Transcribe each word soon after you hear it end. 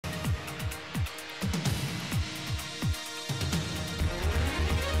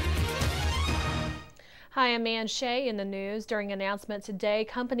Hi, I'm Shea in the news. During an announcement today,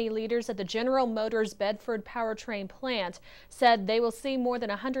 company leaders at the General Motors Bedford powertrain plant said they will see more than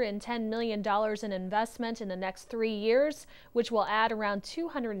 $110 million in investment in the next 3 years, which will add around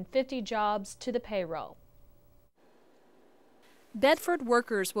 250 jobs to the payroll. Bedford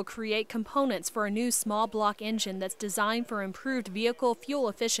workers will create components for a new small block engine that's designed for improved vehicle fuel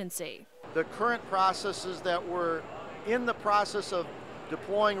efficiency. The current processes that we're in the process of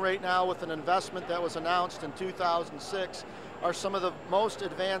deploying right now with an investment that was announced in 2006 are some of the most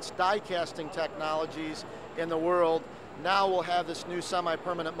advanced die casting technologies in the world. Now we'll have this new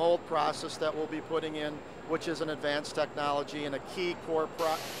semi-permanent mold process that we'll be putting in, which is an advanced technology and a key core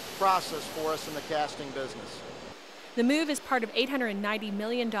process for us in the casting business. The move is part of $890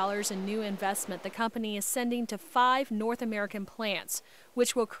 million in new investment the company is sending to 5 North American plants,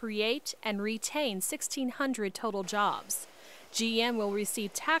 which will create and retain 1,600 total jobs. GM will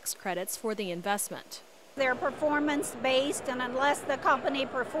receive tax credits for the investment. They're performance-based, and unless the company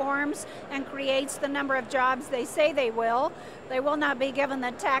performs and creates the number of jobs they say they will not be given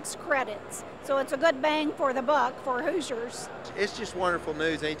the tax credits. So it's a good bang for the buck for Hoosiers. It's just wonderful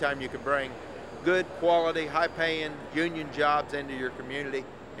news anytime you can bring good quality, high-paying union jobs into your community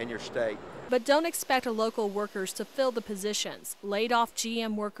and your state. But don't expect local workers to fill the positions. Laid-off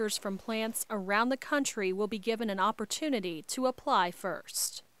GM workers from plants around the country will be given an opportunity to apply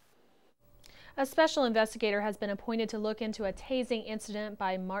first. A special investigator has been appointed to look into a tasing incident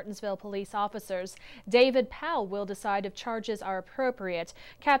by Martinsville police officers. David Powell will decide if charges are appropriate.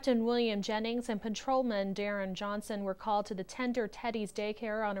 Captain William Jennings and Patrolman Darren Johnson were called to the Tender Teddy's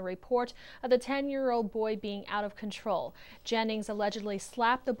daycare on a report of the 10-year-old boy being out of control. Jennings allegedly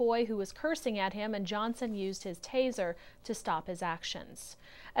slapped the boy who was cursing at him, and Johnson used his taser to stop his actions.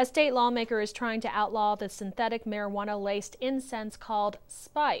 A state lawmaker is trying to outlaw the synthetic marijuana-laced incense called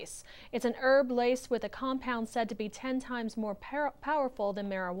Spice. It's an herb laced with a compound said to be 10 times more powerful than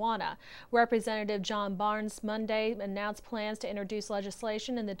marijuana. Representative John Barnes Monday announced plans to introduce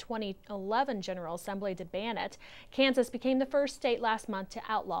legislation in the 2011 General Assembly to ban it. Kansas became the first state last month to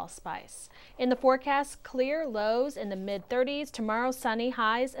outlaw Spice. In the forecast, clear, lows in the mid-30s. Tomorrow, sunny,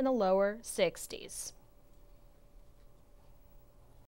 highs in the lower 60s.